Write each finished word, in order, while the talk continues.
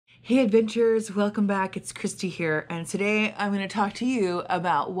Hey adventurers, welcome back. It's Christy here, and today I'm going to talk to you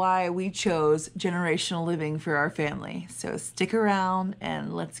about why we chose generational living for our family. So stick around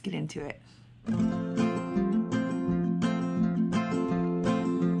and let's get into it.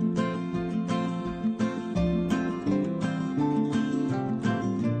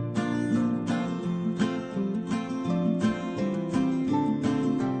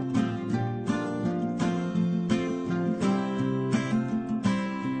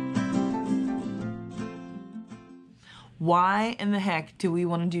 Why in the heck do we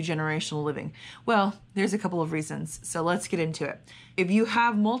want to do generational living? Well, there's a couple of reasons, so let's get into it. If you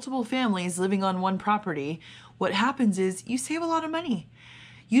have multiple families living on one property, what happens is you save a lot of money.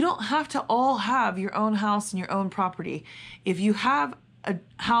 You don't have to all have your own house and your own property. If you have a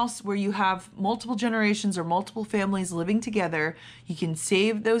house where you have multiple generations or multiple families living together, you can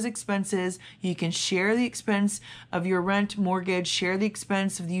save those expenses. You can share the expense of your rent, mortgage, share the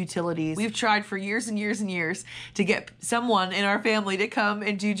expense of the utilities. We've tried for years and years and years to get someone in our family to come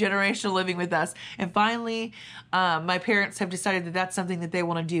and do generational living with us. And finally, my parents have decided that that's something that they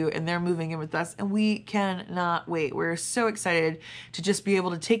want to do, and they're moving in with us, and we cannot wait. We're so excited to just be able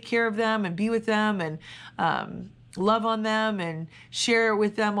to take care of them and be with them and love on them and share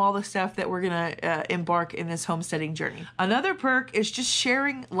with them all the stuff that we're gonna embark in this homesteading journey. Another perk is just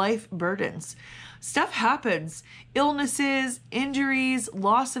sharing life burdens. Stuff happens, illnesses, injuries,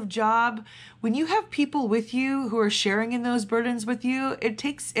 loss of job. When you have people with you who are sharing in those burdens with you,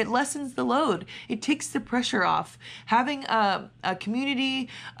 it lessens the load. It takes the pressure off. Having a community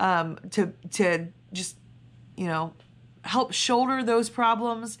to just, help shoulder those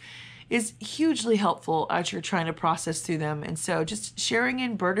problems is hugely helpful as you're trying to process through them. And so just sharing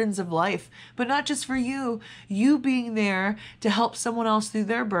in burdens of life, but not just for you being there to help someone else through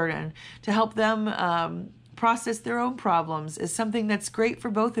their burden, to help them process their own problems is something that's great for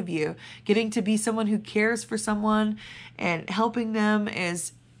both of you. Getting to be someone who cares for someone and helping them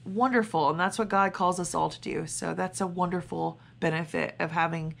is wonderful. And that's what God calls us all to do. So that's a wonderful benefit of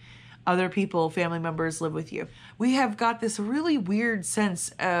having other people, family members live with you. We have got this really weird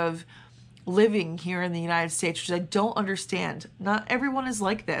sense of living here in the United States, which I don't understand. Not everyone is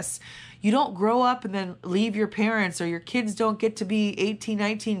like this. You don't grow up and then leave your parents, or your kids don't get to be 18,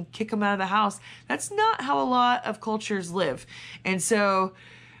 19, kick them out of the house. That's not how a lot of cultures live. And so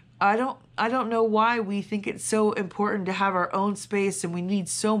I don't know why we think it's so important to have our own space and we need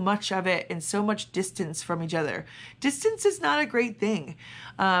so much of it and so much distance from each other. Distance is not a great thing.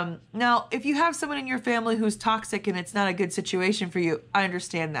 Now, if you have someone in your family who's toxic and it's not a good situation for you, I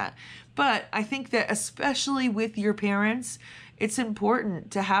understand that. But I think that especially with your parents, it's important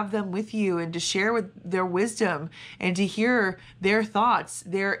to have them with you and to share with their wisdom and to hear their thoughts.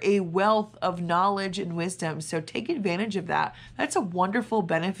 They're a wealth of knowledge and wisdom. So take advantage of that. That's a wonderful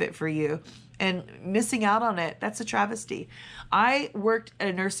benefit for you. And missing out on it, that's a travesty. I worked at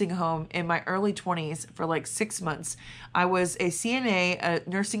a nursing home in my early 20s for like 6 months. I was a CNA, a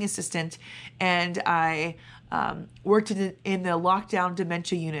nursing assistant, and I worked in the lockdown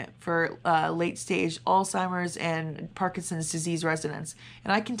dementia unit for late stage Alzheimer's and Parkinson's disease residents.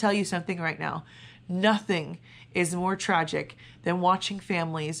 And I can tell you something right now. Nothing is more tragic than watching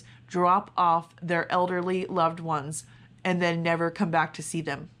families drop off their elderly loved ones and then never come back to see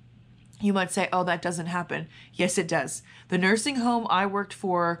them. You might say, oh, that doesn't happen. Yes, it does. The nursing home I worked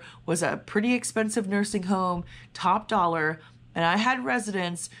for was a pretty expensive nursing home, top dollar, and I had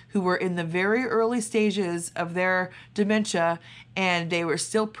residents who were in the very early stages of their dementia, and they were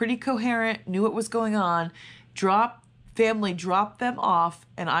still pretty coherent, knew what was going on. Family dropped them off,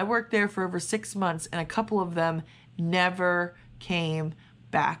 and I worked there for over 6 months, and a couple of them never came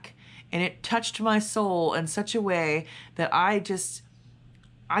back. And it touched my soul in such a way that our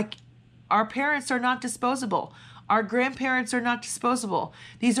parents are not disposable. Our grandparents are not disposable.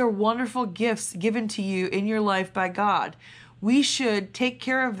 These are wonderful gifts given to you in your life by God. We should take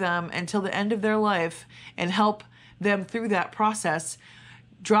care of them until the end of their life and help them through that process.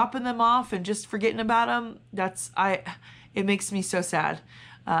 Dropping them off and just forgetting about them, it makes me so sad.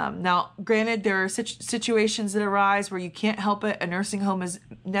 Now, granted, there are situations that arise where you can't help it. A nursing home is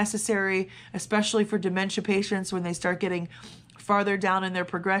necessary, especially for dementia patients when they start getting farther down in their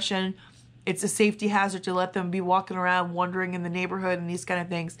progression. It's a safety hazard to let them be walking around wandering in the neighborhood and these kind of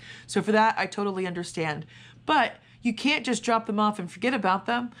things. So for that, I totally understand. But you can't just drop them off and forget about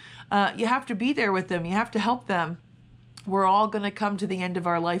them. You have to be there with them. You have to help them. We're all going to come to the end of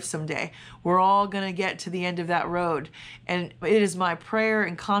our life someday. We're all going to get to the end of that road. And it is my prayer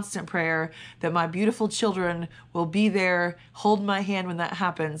and constant prayer that my beautiful children will be there, hold my hand when that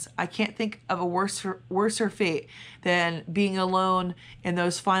happens. I can't think of a worser fate than being alone in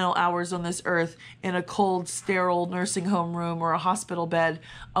those final hours on this earth in a cold, sterile nursing home room or a hospital bed,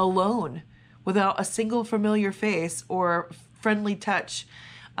 alone, without a single familiar face or friendly touch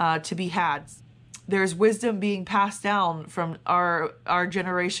to be had. There's wisdom being passed down from our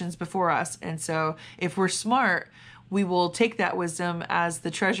generations before us. And so if we're smart, we will take that wisdom as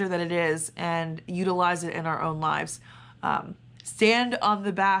the treasure that it is and utilize it in our own lives. Stand on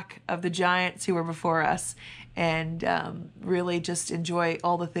the back of the giants who were before us and really just enjoy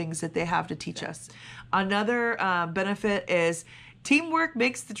all the things that they have to teach us. Another benefit is teamwork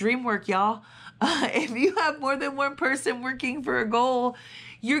makes the dream work, y'all. If you have more than one person working for a goal,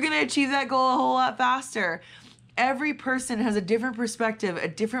 you're going to achieve that goal a whole lot faster. Every person has a different perspective, a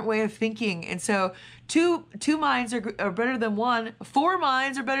different way of thinking. And so two minds are better than one. 4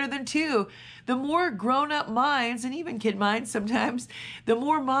 minds are better than 2. The more grown-up minds, and even kid minds sometimes, the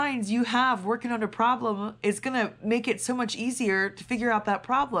more minds you have working on a problem is going to make it so much easier to figure out that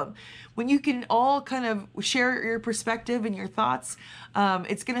problem. When you can all kind of share your perspective and your thoughts,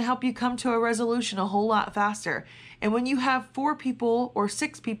 it's going to help you come to a resolution a whole lot faster. And when you have 4 people or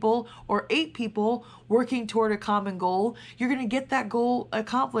 6 people or 8 people working toward a common goal, you're going to get that goal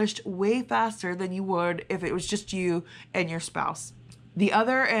accomplished way faster than you would if it was just you and your spouse. The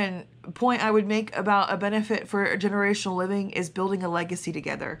other point I would make about a benefit for generational living is building a legacy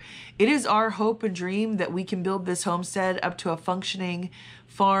together. It is our hope and dream that we can build this homestead up to a functioning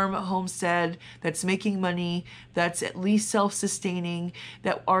farm homestead that's making money, that's at least self-sustaining,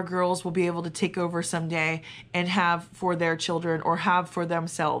 that our girls will be able to take over someday and have for their children or have for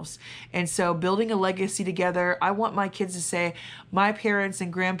themselves. And so building a legacy together, I want my kids to say, my parents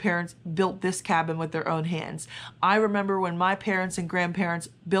and grandparents built this cabin with their own hands. I remember when my parents and grandparents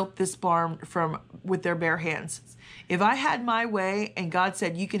built this barn with their bare hands. If I had my way and God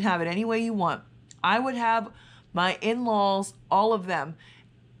said you can have it any way you want, I would have my in-laws, all of them,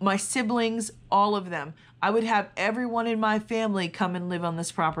 my siblings, all of them. I would have everyone in my family come and live on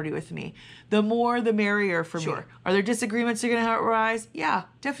this property with me. The more, the merrier for me. Are there disagreements that are going to arise? Yeah,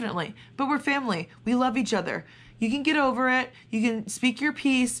 definitely. But we're family. We love each other. You can get over it. You can speak your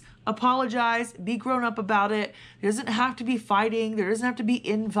piece, apologize, be grown up about it. There doesn't have to be fighting. There doesn't have to be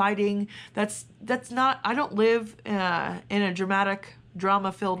infighting. That's not, I don't live in a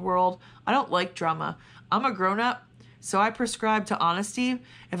drama-filled world. I don't like drama. I'm a grown-up. So I prescribe to honesty.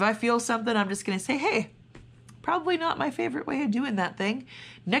 If I feel something, I'm just going to say, hey, probably not my favorite way of doing that thing.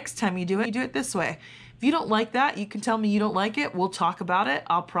 Next time you do it this way. If you don't like that, you can tell me you don't like it. We'll talk about it.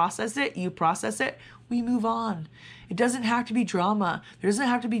 I'll process it. You process it. We move on. It doesn't have to be drama. There doesn't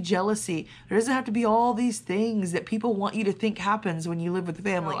have to be jealousy. There doesn't have to be all these things that people want you to think happens when you live with the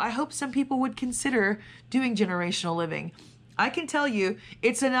family. I hope some people would consider doing generational living. I can tell you,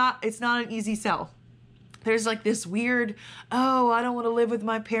 it's not an easy sell. There's like this weird, oh, I don't want to live with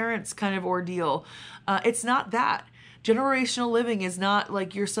my parents kind of ordeal. It's not that. Generational living is not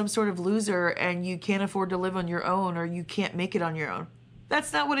like you're some sort of loser and you can't afford to live on your own or you can't make it on your own.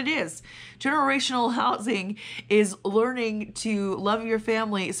 That's not what it is. Generational housing is learning to love your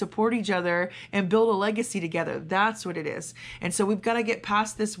family, support each other, and build a legacy together. That's what it is. And so we've got to get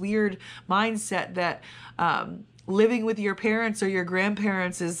past this weird mindset that living with your parents or your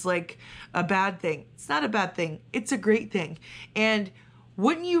grandparents is like a bad thing. It's not a bad thing. It's a great thing. And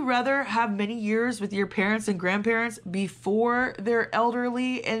wouldn't you rather have many years with your parents and grandparents before they're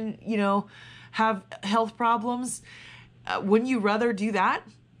elderly and, have health problems? Wouldn't you rather do that?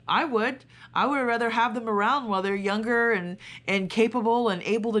 I would. I would rather have them around while they're younger and capable and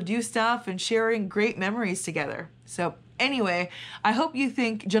able to do stuff and sharing great memories together. So anyway, I hope you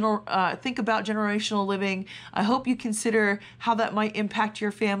think about generational living. I hope you consider how that might impact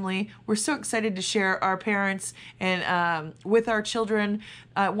your family. We're so excited to share our parents and with our children.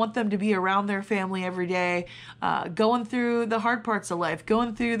 I want them to be around their family every day, going through the hard parts of life,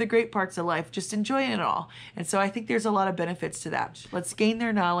 going through the great parts of life, just enjoying it all. And so I think there's a lot of benefits to that. Let's gain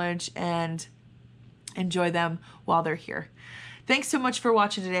their knowledge and enjoy them while they're here. Thanks so much for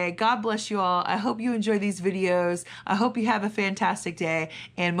watching today. God bless you all. I hope you enjoy these videos. I hope you have a fantastic day.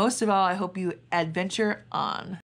 And most of all, I hope you adventure on.